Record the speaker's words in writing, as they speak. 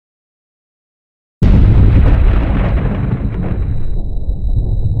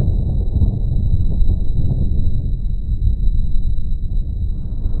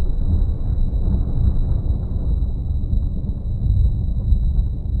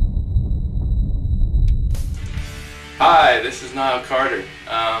Hi, this is Nile Carter.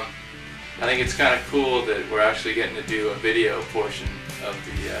 I think it's kind of cool that we're actually getting to do a video portion of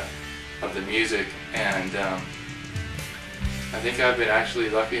the music, and I think I've been actually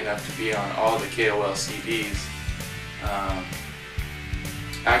lucky enough to be on all the KAOL CDs.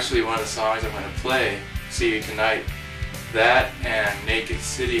 Actually, one of the songs I'm going to play, "See You Tonight," that and "Naked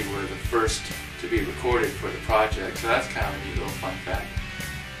City" were the first to be recorded for the project, so that's kind of a neat little fun fact.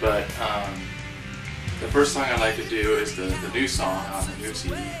 But the first song I'd like to do is the new song on the new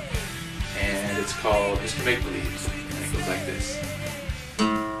CD, and it's called "Mr.Make Believe," and it goes like this.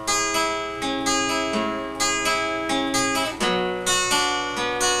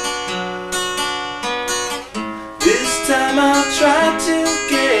 This time I'll try to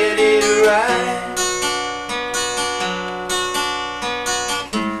get it right.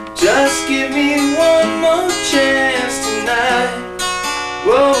 Just give me one more chance tonight.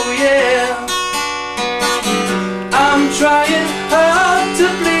 Whoa, yeah. I'm trying hard to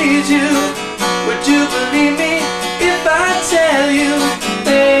please you. Would you believe me if I tell you,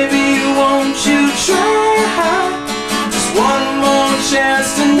 baby, won't you try just one more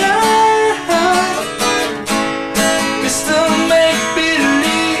chance tonight? Mr. Make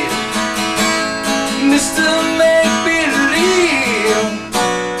Believe, Mr. Make Believe,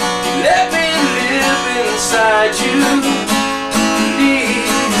 let me live inside you.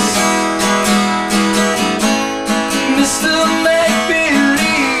 Mr. Make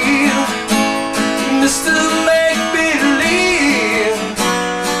Believe, Mr. Make Believe,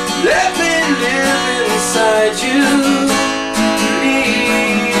 let me live inside you.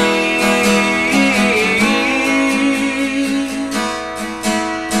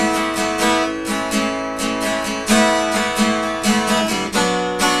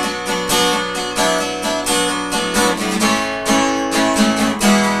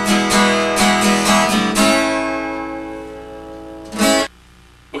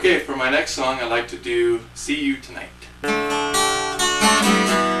 Okay, for my next song, I'd like to do "See You Tonight." I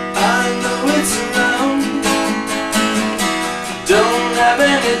know it's around, don't have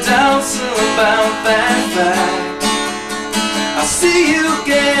any doubts about that fact. I'll see you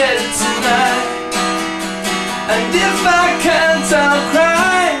get it tonight, and if I can't, I'll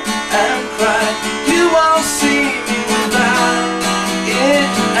cry and cry. You won't see me without it,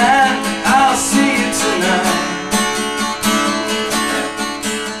 and I'll see you tonight.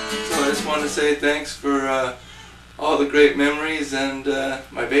 I just want to say thanks for all the great memories, and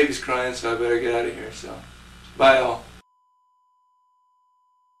my baby's crying, so I better get out of here. So, bye all.